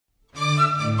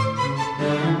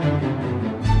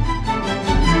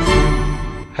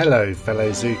Hello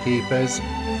fellow zookeepers,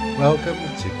 welcome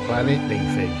to Planet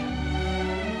Leafy.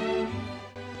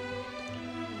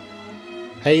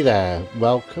 Hey there,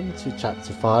 welcome to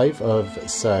chapter 5 of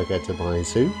Surga Damai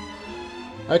Zoo.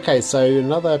 Okay, so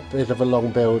another bit of a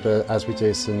long build as we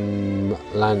do some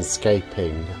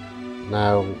landscaping.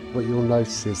 Now what you'll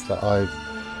notice is that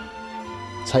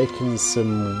I've taken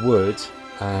some wood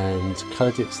and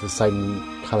coloured it to the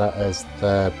same colour as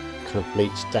the kind of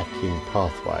bleached decking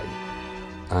pathway.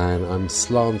 And I'm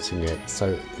slanting it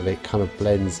so that it kind of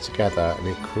blends together and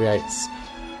it creates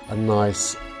a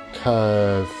nice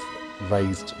curve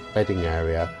raised bedding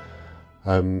area.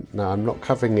 Now I'm not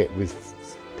covering it with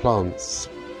plants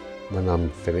when I'm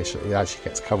finished, it actually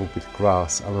gets covered with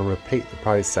grass, and I'll repeat the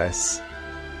process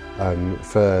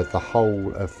for the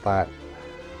whole of that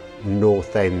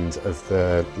north end of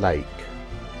the lake.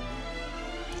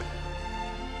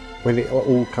 When it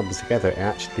all comes together, it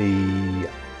actually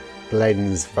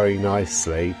blends very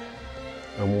nicely,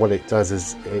 and what it does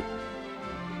is it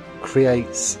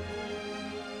creates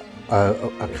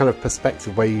a kind of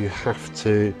perspective where you have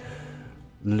to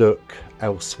look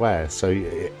elsewhere. So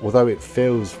although it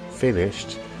feels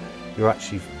finished, your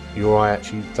eye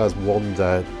actually does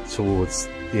wander towards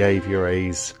the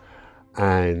aviaries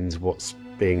and what's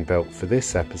being built for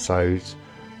this episode,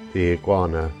 the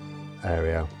iguana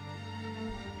area.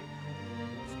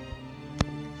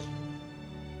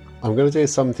 I'm going to do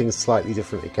something slightly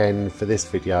different again for this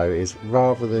video. Is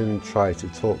rather than try to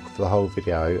talk for the whole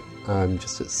video,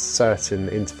 just at certain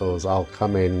intervals I'll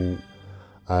come in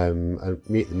and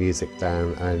mute the music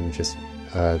down and just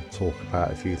talk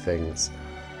about a few things.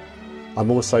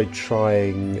 I'm also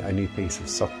trying a new piece of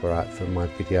software out for my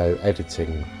video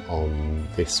editing on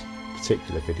this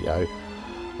particular video.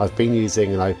 I've been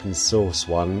using an open source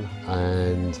one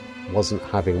and wasn't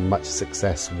having much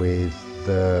success with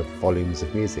the volumes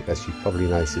of music, as you probably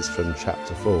noticed from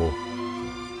chapter 4.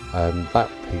 That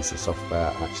piece of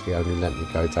software actually only let me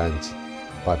go down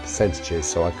by percentages,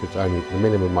 so the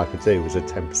minimum I could do was a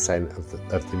 10%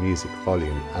 of the music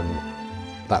volume,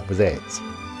 and that was it.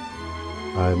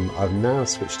 I've now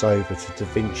switched over to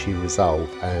DaVinci Resolve,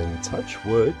 and touch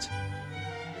wood,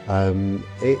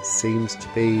 it seems to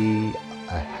be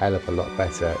a hell of a lot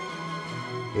better.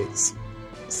 It's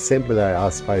similar, I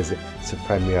suppose, to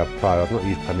Premiere Pro. I've not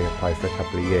used Premiere Pro for a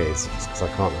couple of years just because I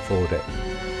can't afford it.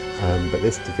 But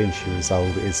this DaVinci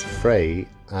Resolve is free,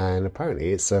 and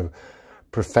apparently it's a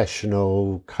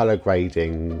professional colour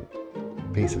grading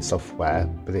piece of software,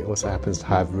 but it also happens to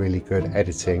have really good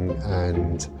editing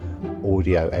and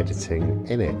audio editing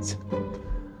in it.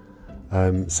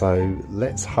 So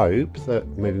let's hope that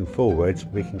moving forward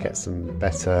we can get some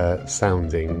better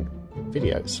sounding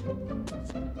videos.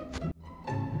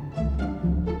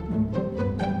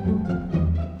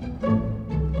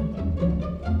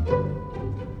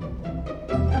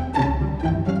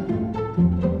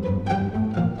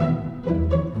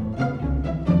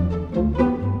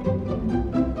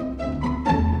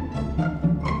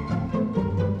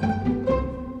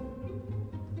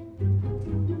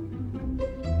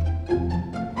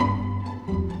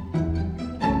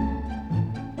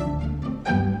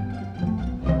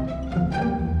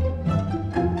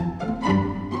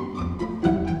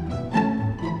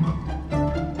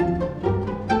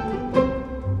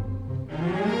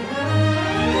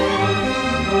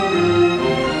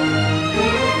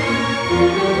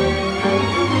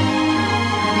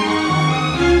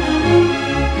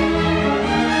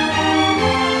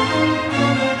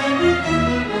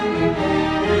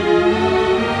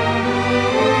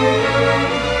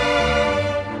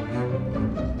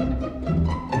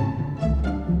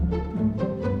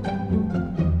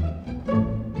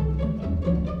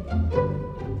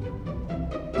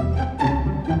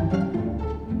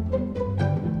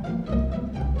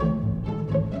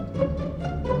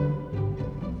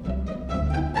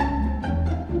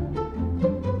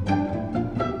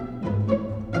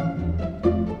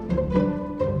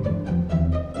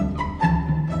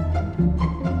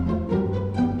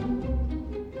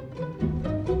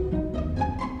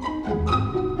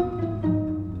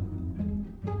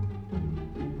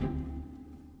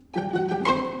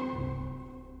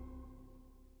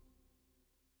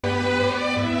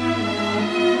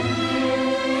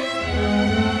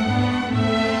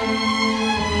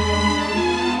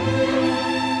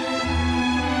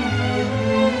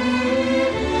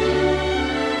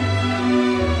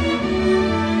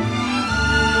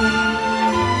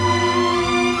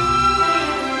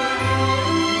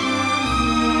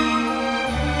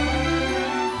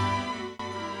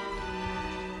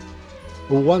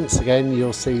 Well, once again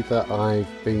you'll see that I've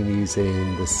been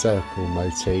using the circle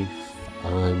motif.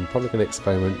 I'm probably going to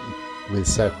experiment with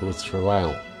circles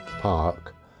throughout the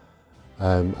park,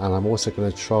 and I'm also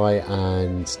going to try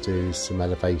and do some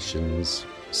elevations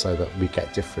so that we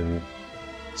get different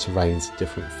terrains,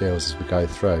 different feels as we go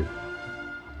through.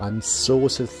 I'm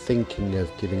sort of thinking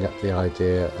of giving up the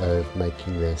idea of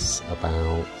making this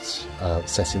about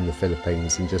set in the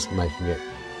Philippines and just making it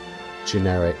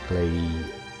generically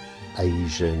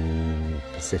Asian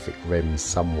Pacific Rim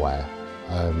somewhere.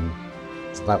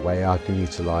 So that way I can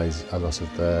utilise a lot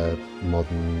of the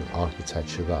modern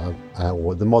architecture that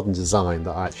or the modern design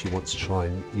that I actually want to try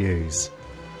and use.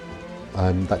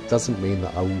 That doesn't mean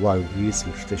that I won't use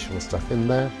some traditional stuff in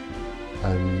there.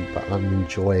 But I'm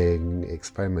enjoying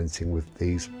experimenting with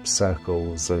these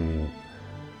circles and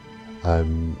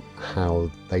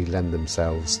how they lend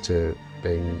themselves to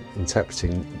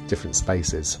interpreting different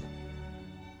spaces.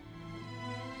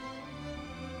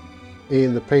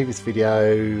 In the previous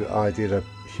video I did a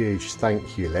huge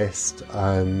thank you list.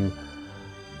 In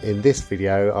this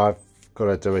video I've got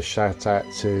to do a shout out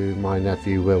to my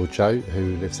nephew Will Joe,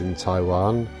 who lives in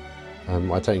Taiwan.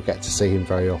 I don't get to see him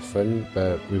very often,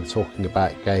 but we were talking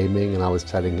about gaming and I was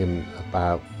telling him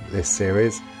about this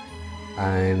series,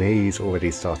 and he's already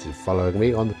started following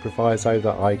me on the proviso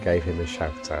that I gave him a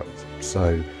shout out.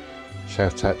 So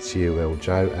shout out to you, Will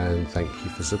Joe, and thank you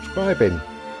for subscribing.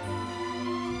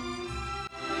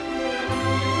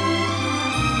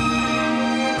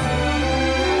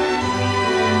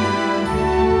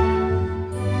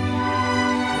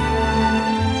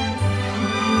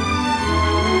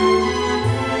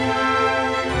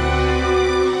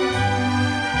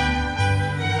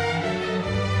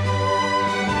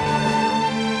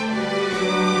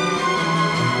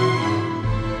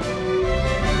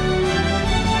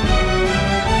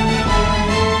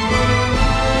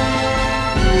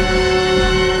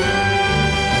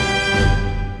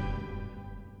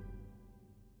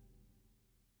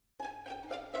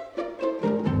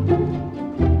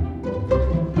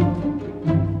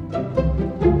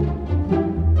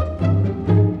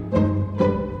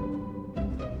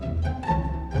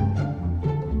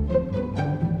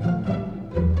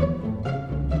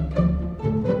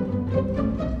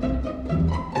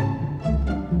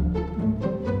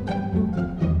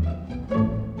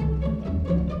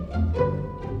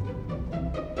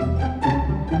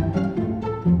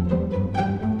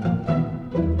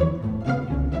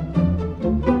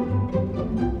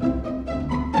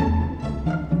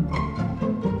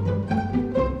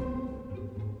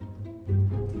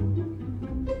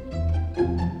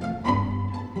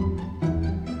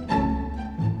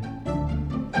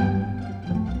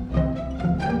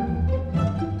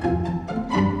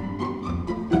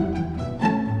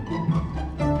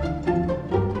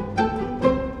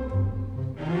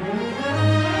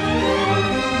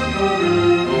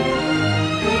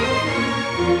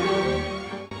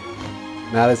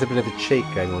 Now there's a bit of a cheat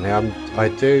going on here. I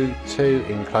do 2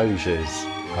 enclosures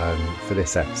for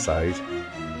this episode,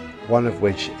 one of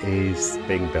which is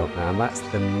being built now, and that's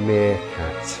the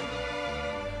Meerkat.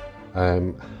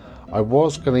 I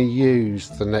was going to use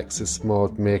the Nexus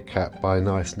mod Meerkat by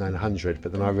Nice 900,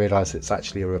 but then I realised it's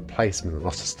actually a replacement,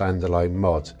 not a standalone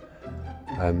mod.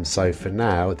 So for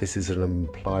now this is an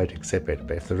implied exhibit,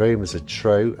 but if the rumours are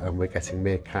true and we're getting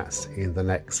Meerkats in the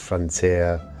next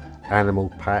Frontier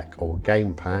animal pack or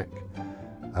game pack,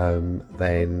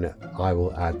 then I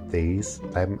will add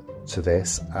them to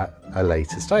this at a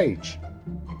later stage.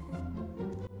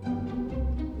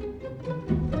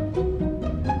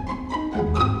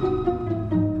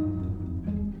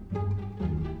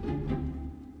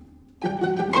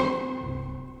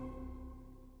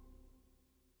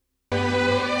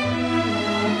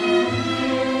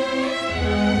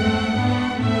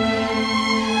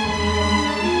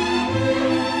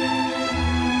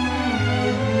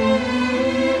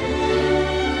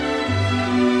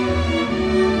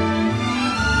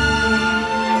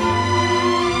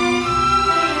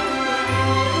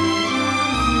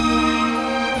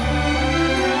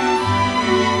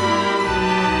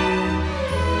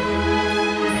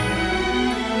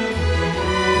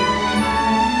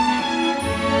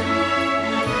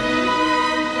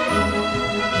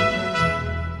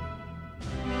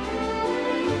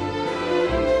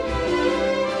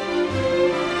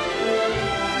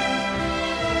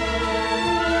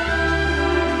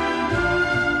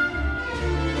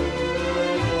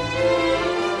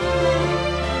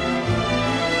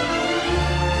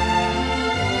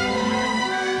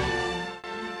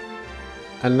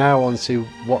 And now on to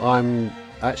what I'm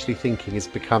actually thinking is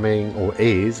becoming, or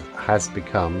has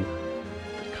become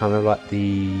kind of like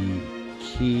the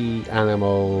key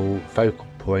animal focal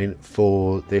point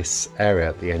for this area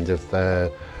at the end of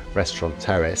the restaurant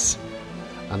terrace.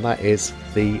 and that is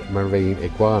the Marine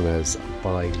Iguanas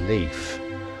by Leaf.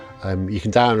 You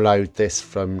can download this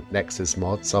from Nexus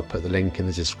Mods. I'll put the link in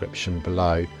the description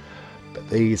below. But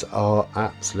these are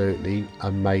absolutely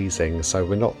amazing. So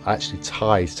we're not actually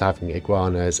tied to having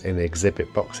iguanas in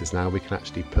exhibit boxes now. We can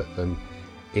actually put them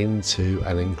into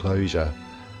an enclosure.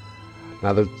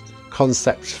 Now the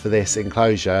concept for this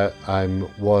enclosure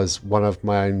was one of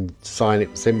my own design.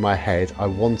 It was in my head. I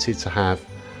wanted to have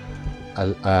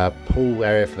a pool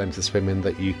area for them to swim in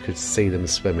that you could see them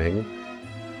swimming,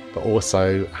 but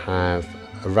also have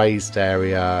a raised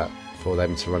area for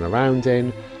them to run around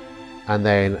in, and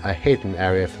then a hidden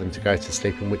area for them to go to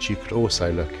sleep in, which you could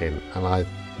also look in. And I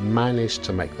managed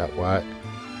to make that work,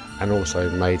 and also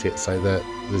made it so that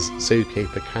the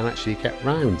zookeeper can actually get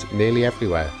round nearly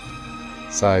everywhere.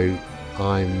 So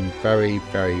I'm very,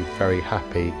 very, very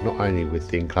happy not only with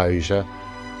the enclosure,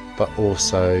 but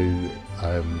also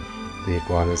the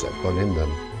iguanas that have gone in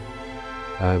them.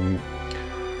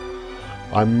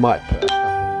 I might put a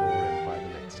couple more in by the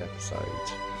next episode,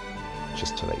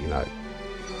 just to let you know.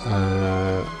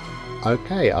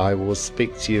 Okay, I will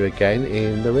speak to you again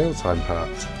in the real-time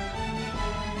part.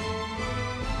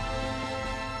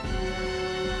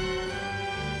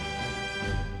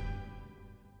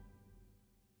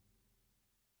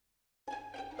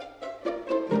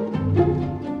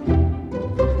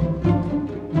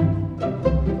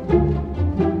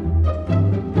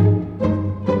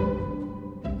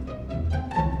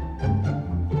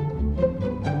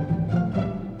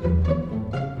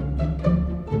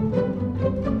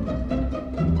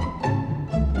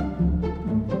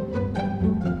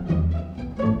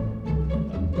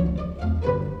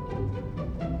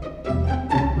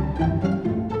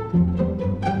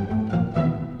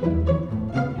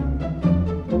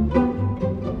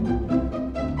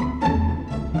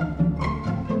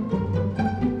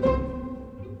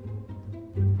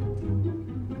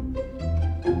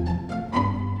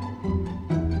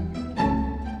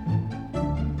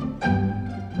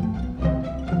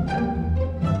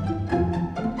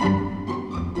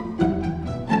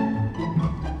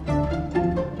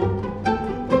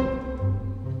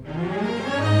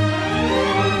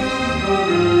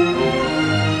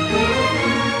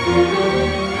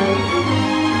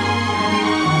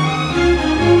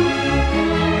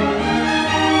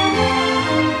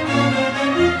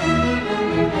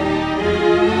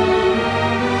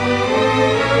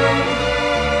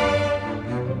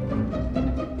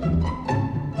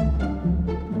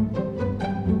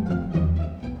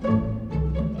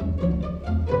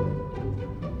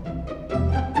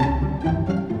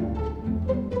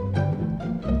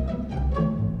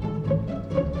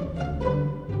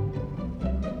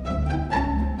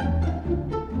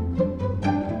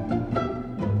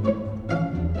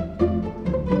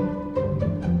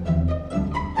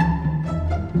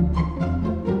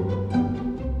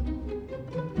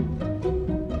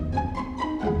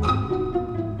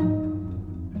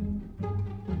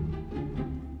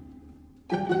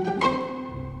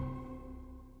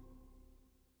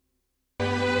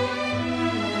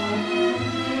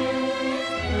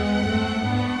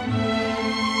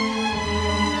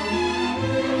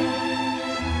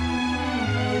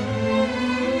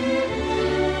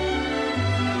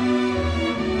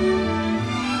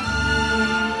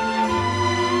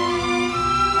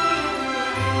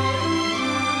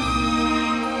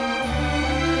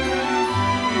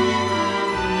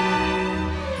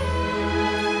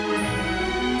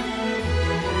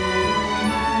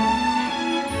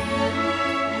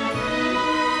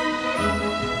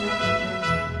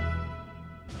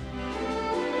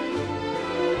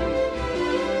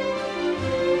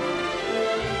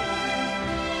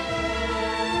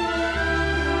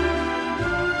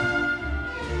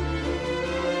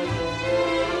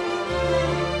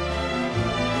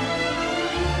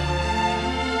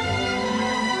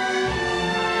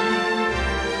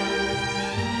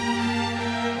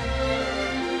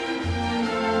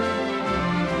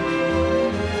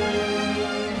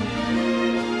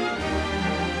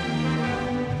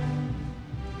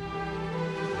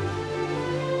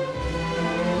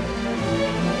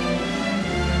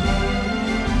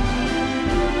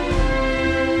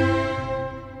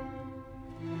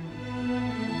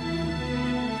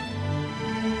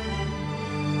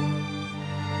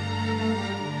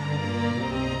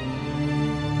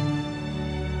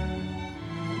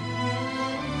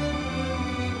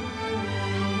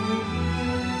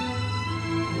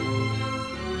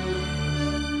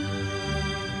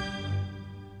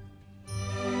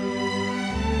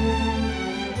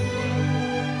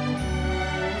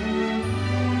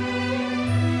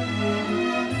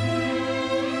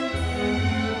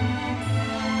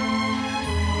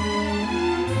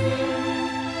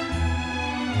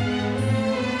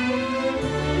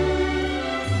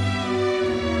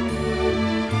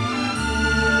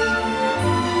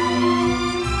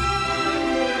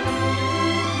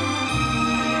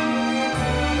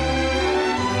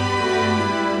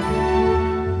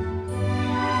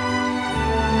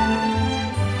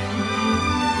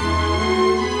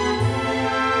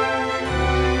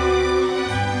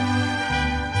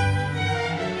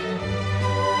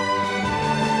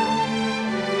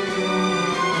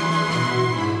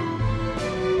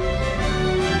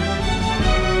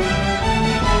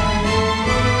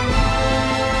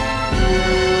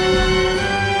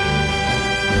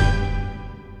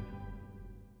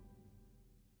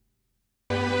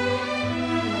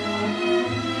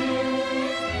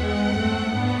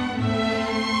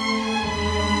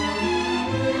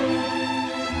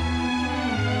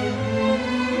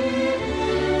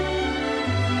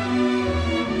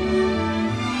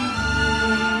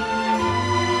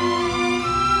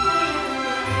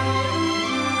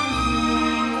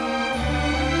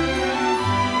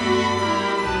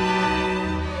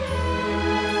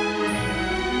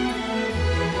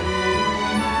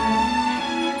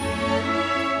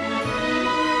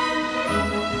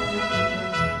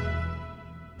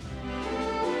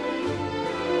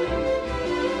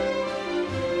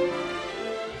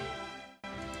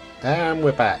 And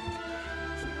we're back.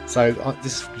 So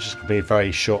this is just going to be a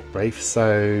very short brief.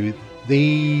 So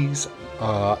these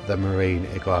are the marine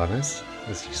iguanas.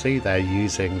 As you see, they're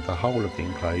using the whole of the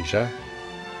enclosure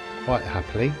quite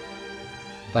happily.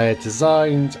 They are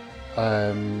designed,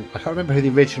 I can't remember who the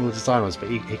original designer was, but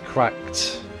he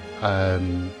cracked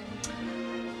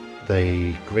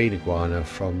the green iguana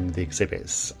from the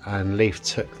exhibits, and Leaf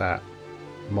took that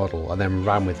model and then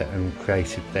ran with it and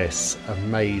created this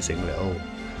amazing little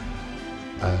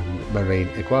marine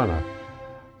iguana.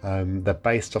 They're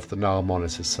based off the Nile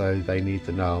monitor, so they need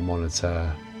the Nile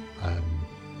monitor.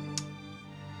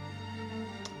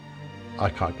 I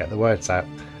can't get the words out,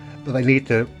 but they need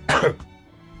the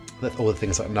all the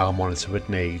things that a Nile monitor would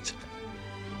need.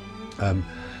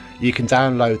 You can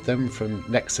download them from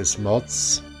Nexus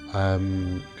Mods.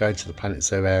 Go into the Planet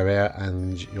Zoo area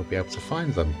and you'll be able to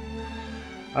find them.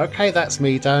 Okay, that's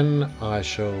me done. I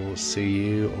shall see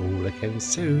you all again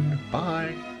soon.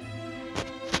 Bye.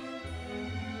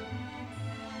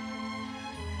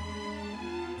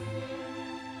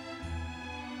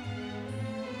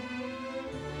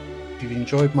 If you've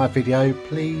enjoyed my video,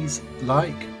 please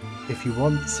like, if you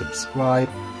want, subscribe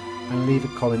and leave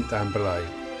a comment down below.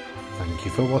 Thank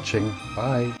you for watching.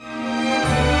 Bye.